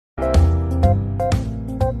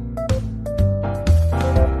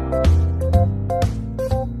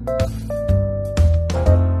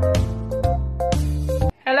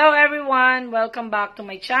welcome back to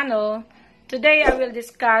my channel. Today I will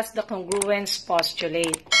discuss the congruence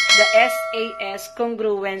postulate, the SAS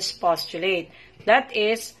congruence postulate. That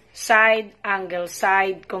is side angle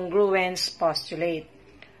side congruence postulate.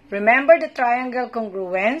 Remember the triangle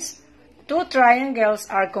congruence? Two triangles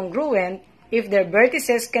are congruent if their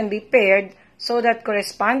vertices can be paired so that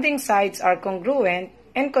corresponding sides are congruent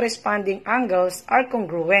and corresponding angles are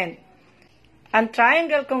congruent. Ang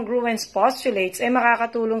triangle congruence postulates ay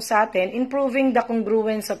makakatulong sa atin in proving the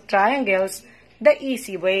congruence of triangles the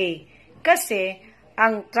easy way. Kasi,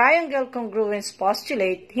 ang triangle congruence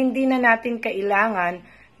postulate, hindi na natin kailangan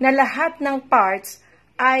na lahat ng parts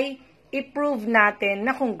ay i-prove natin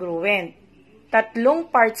na congruent. 3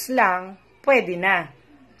 parts lang, pwede na.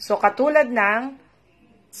 So, katulad ng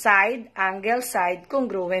side, angle, side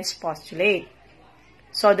congruence postulate.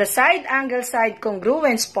 So, the side, angle, side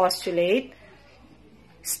congruence postulate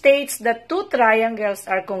states that two triangles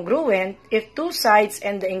are congruent if two sides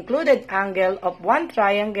and the included angle of one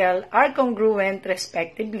triangle are congruent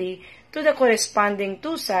respectively to the corresponding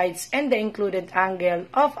two sides and the included angle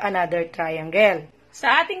of another triangle.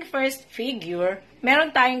 Sa ating first figure,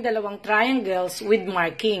 meron tayong dalawang triangles with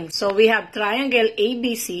marking. So we have triangle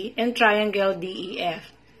ABC and triangle DEF.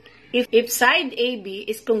 If side AB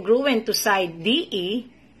is congruent to side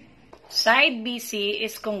DE, side BC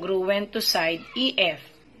is congruent to side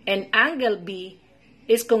EF. And angle B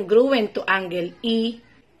is congruent to angle E.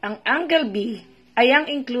 Ang angle B ay ang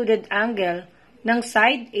included angle ng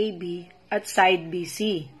side AB at side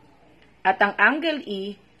BC. At ang angle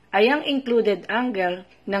E ay ang included angle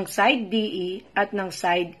ng side DE at ng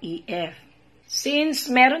side EF. Since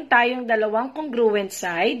meron tayong dalawang congruent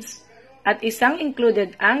sides at isang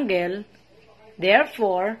included angle,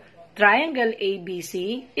 therefore, triangle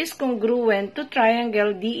ABC is congruent to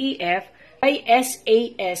triangle DEF by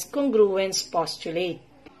SAS congruence postulate.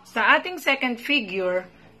 Sa ating second figure,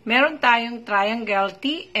 meron tayong triangle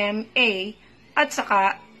TMA at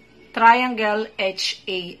saka triangle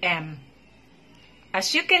HAM. As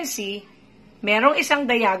you can see, merong isang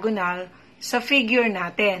diagonal sa figure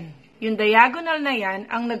natin. Yung diagonal na yan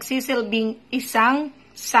ang nagsisilbing isang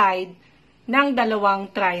side ng dalawang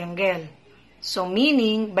triangle. So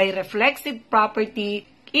meaning, by reflexive property,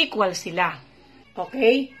 equal sila.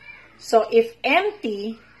 Okay? So, if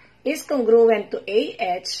MT is congruent to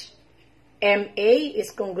AH, MA is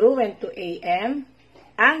congruent to AM,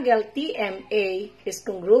 angle TMA is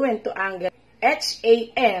congruent to angle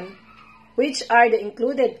HAM, which are the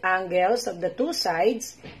included angles of the two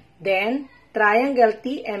sides, then triangle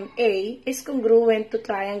TMA is congruent to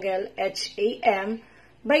triangle HAM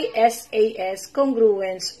by SAS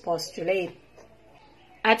congruence postulate.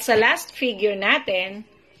 At sa last figure natin,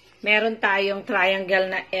 meron tayong triangle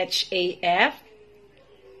na HAF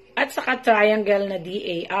at saka triangle na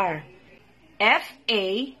DAR. FA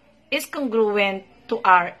is congruent to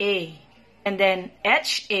RA. And then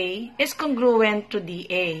HA is congruent to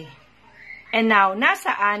DA. And now,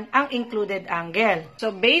 nasaan ang included angle?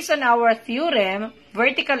 So, based on our theorem,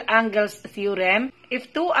 vertical angles theorem,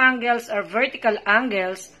 if two angles are vertical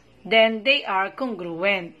angles, then they are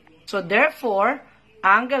congruent. So, therefore,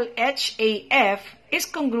 angle HAF is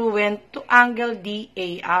congruent to angle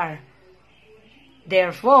DAR.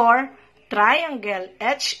 Therefore, triangle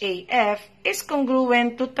HAF is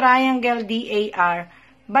congruent to triangle DAR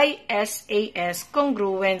by SAS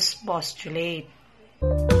congruence postulate.